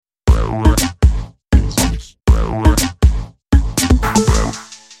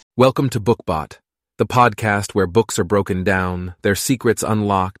Welcome to BookBot, the podcast where books are broken down, their secrets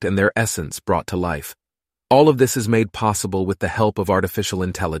unlocked, and their essence brought to life. All of this is made possible with the help of artificial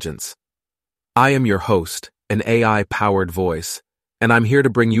intelligence. I am your host, an AI-powered voice, and I'm here to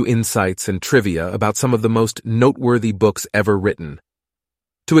bring you insights and trivia about some of the most noteworthy books ever written.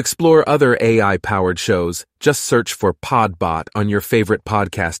 To explore other AI-powered shows, just search for PodBot on your favorite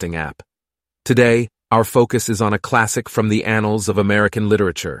podcasting app. Today, our focus is on a classic from the annals of American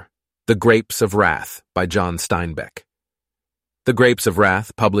literature, The Grapes of Wrath by John Steinbeck. The Grapes of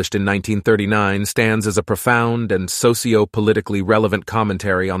Wrath, published in 1939, stands as a profound and socio-politically relevant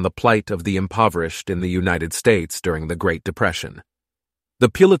commentary on the plight of the impoverished in the United States during the Great Depression. The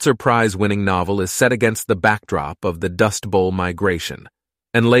Pulitzer Prize-winning novel is set against the backdrop of the Dust Bowl migration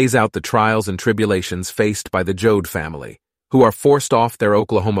and lays out the trials and tribulations faced by the Joad family, who are forced off their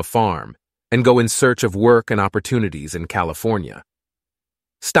Oklahoma farm and go in search of work and opportunities in California.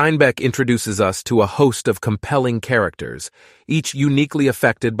 Steinbeck introduces us to a host of compelling characters, each uniquely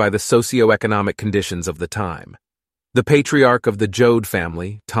affected by the socioeconomic conditions of the time. The patriarch of the Joad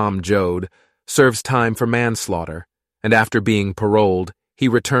family, Tom Joad, serves time for manslaughter, and after being paroled, he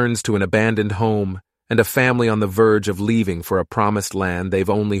returns to an abandoned home and a family on the verge of leaving for a promised land they've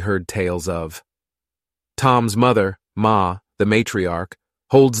only heard tales of. Tom's mother, Ma, the matriarch,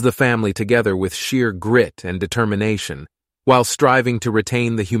 holds the family together with sheer grit and determination, while striving to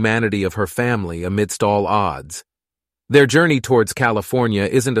retain the humanity of her family amidst all odds. Their journey towards California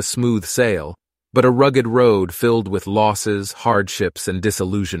isn't a smooth sail, but a rugged road filled with losses, hardships, and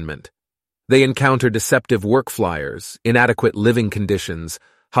disillusionment. They encounter deceptive work flyers, inadequate living conditions,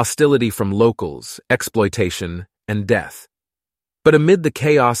 hostility from locals, exploitation, and death. But amid the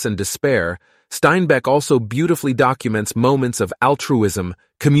chaos and despair, Steinbeck also beautifully documents moments of altruism,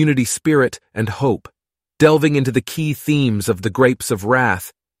 community spirit, and hope. Delving into the key themes of The Grapes of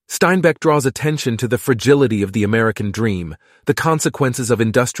Wrath, Steinbeck draws attention to the fragility of the American dream, the consequences of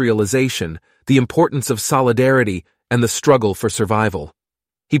industrialization, the importance of solidarity, and the struggle for survival.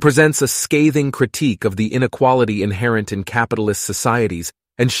 He presents a scathing critique of the inequality inherent in capitalist societies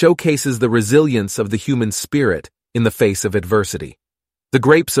and showcases the resilience of the human spirit in the face of adversity. The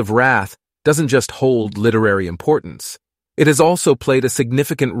Grapes of Wrath doesn't just hold literary importance. It has also played a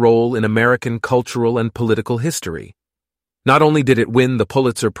significant role in American cultural and political history. Not only did it win the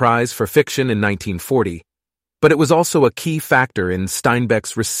Pulitzer Prize for Fiction in 1940, but it was also a key factor in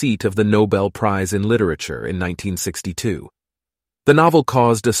Steinbeck's receipt of the Nobel Prize in Literature in 1962. The novel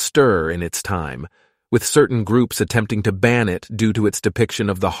caused a stir in its time, with certain groups attempting to ban it due to its depiction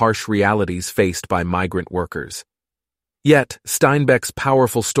of the harsh realities faced by migrant workers. Yet, Steinbeck's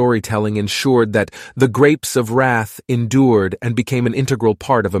powerful storytelling ensured that The Grapes of Wrath endured and became an integral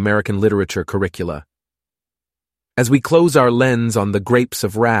part of American literature curricula. As we close our lens on The Grapes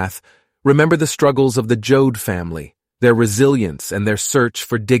of Wrath, remember the struggles of the Joad family, their resilience, and their search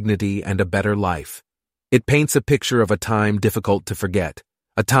for dignity and a better life. It paints a picture of a time difficult to forget,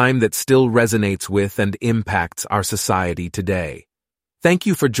 a time that still resonates with and impacts our society today. Thank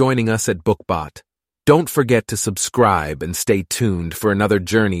you for joining us at BookBot. Don't forget to subscribe and stay tuned for another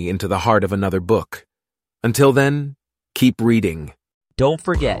journey into the heart of another book. Until then, keep reading. Don't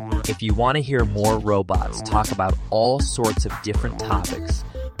forget, if you want to hear more robots talk about all sorts of different topics,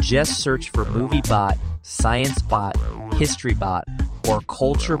 just search for MovieBot, ScienceBot, HistoryBot, or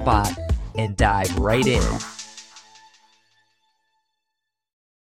CultureBot and dive right in.